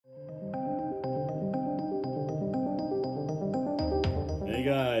Hey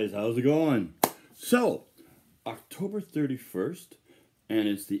guys, how's it going? So, October 31st, and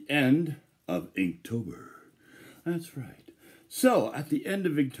it's the end of Inktober. That's right. So, at the end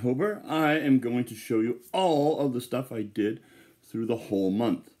of Inktober, I am going to show you all of the stuff I did through the whole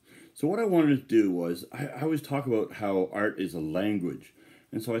month. So what I wanted to do was, I always talk about how art is a language.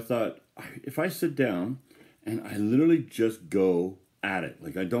 And so I thought, if I sit down and I literally just go at it,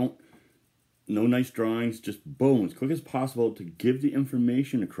 like no nice drawings, just boom, as quick as possible to give the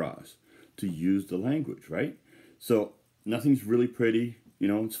information across, to use the language, right? So nothing's really pretty,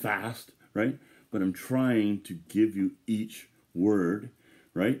 it's fast, right? But I'm trying to give you each word,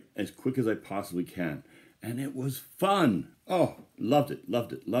 right, as quick as I possibly can. And it was fun. Oh, loved it,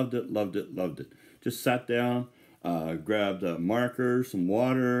 loved it, loved it, loved it, loved it. Just sat down, grabbed a marker, some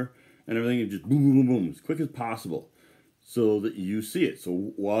water, and everything, and just boom, boom, boom, boom, as quick as possible, so that you see it. So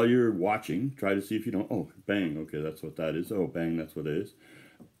while you're watching, try to see if you don't, oh, bang, okay, that's what that is. Oh, bang, that's what it is.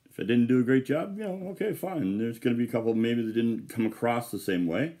 If I didn't do a great job, okay, fine. There's going to be a couple maybe that didn't come across the same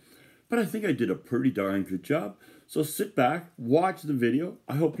way. But I think I did a pretty darn good job. So sit back, watch the video.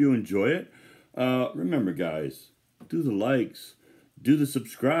 I hope you enjoy it. Remember, guys, do the likes, do the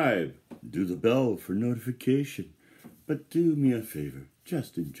subscribe, do the bell for notification. But do me a favor,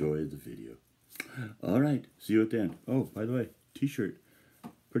 just enjoy the video. All right, see you at the end. Oh, by the way, t-shirt,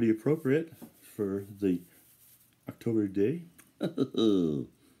 pretty appropriate for the October day.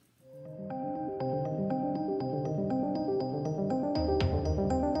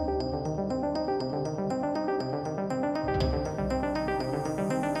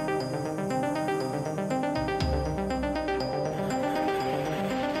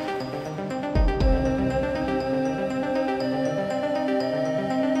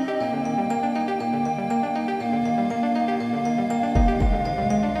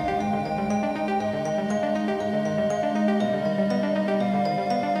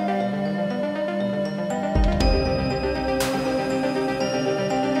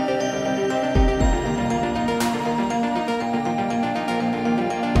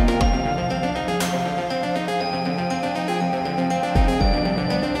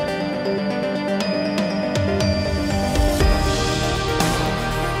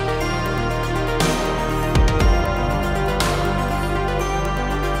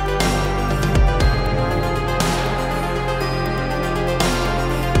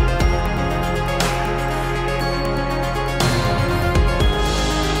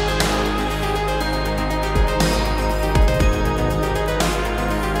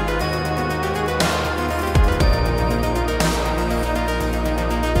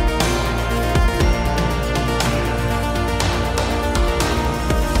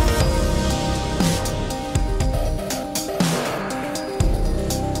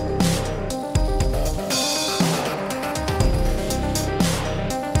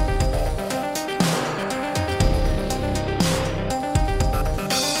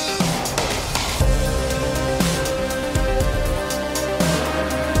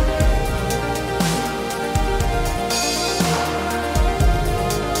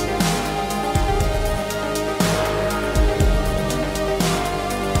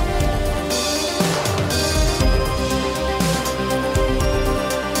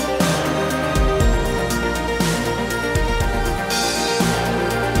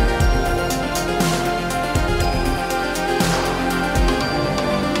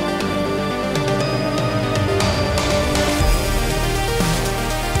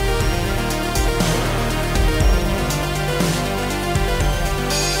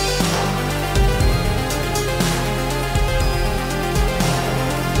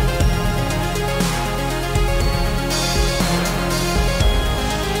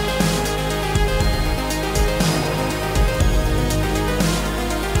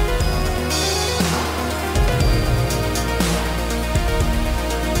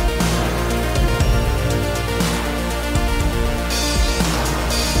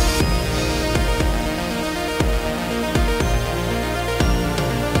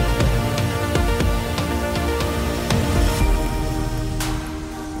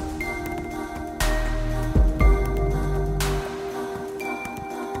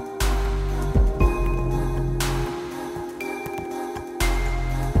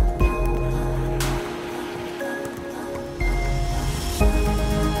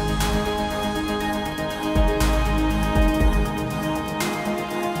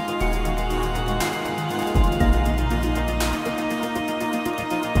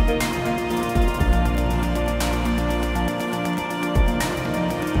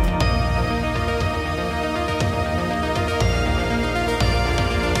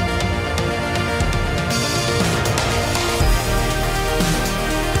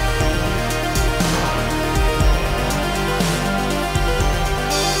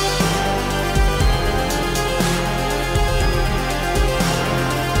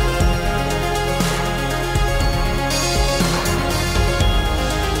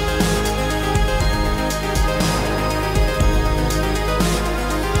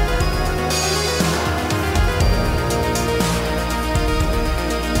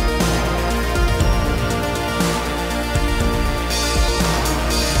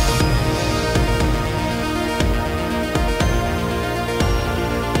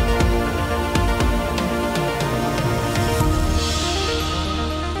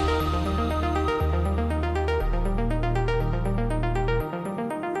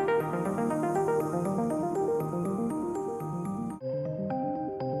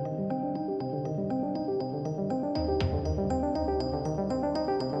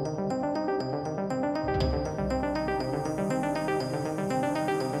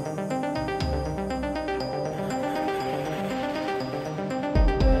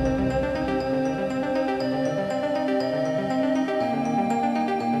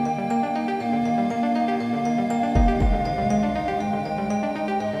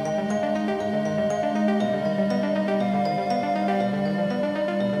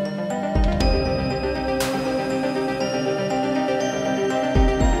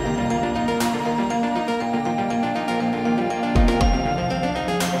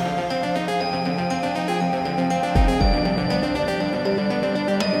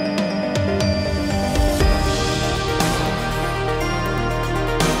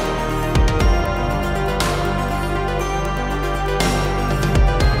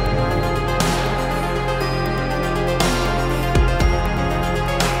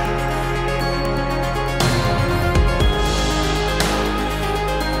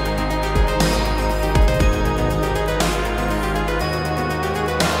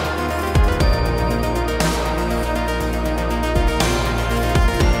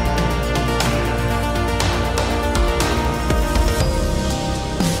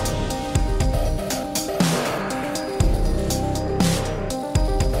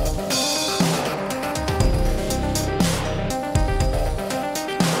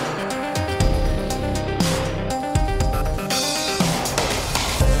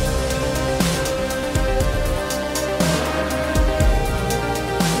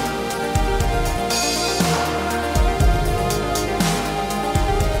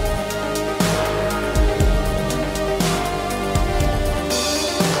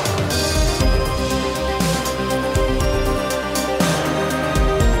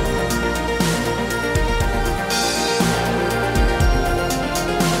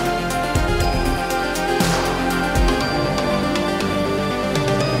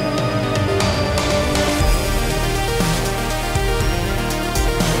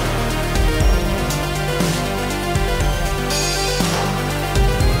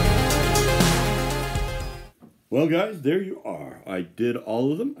 Well, guys, there you are. I did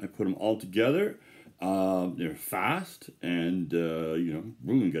all of them. I put them all together. They're fast, and you know,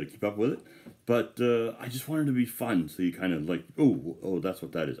 really got to keep up with it. But I just wanted to be fun, so you kind of like, oh, that's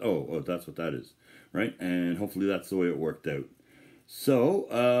what that is. Oh, that's what that is, right? And hopefully that's the way it worked out.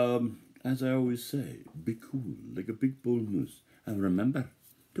 So, as I always say, be cool like a big bull moose, and remember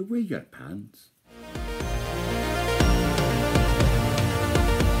to wear your pants.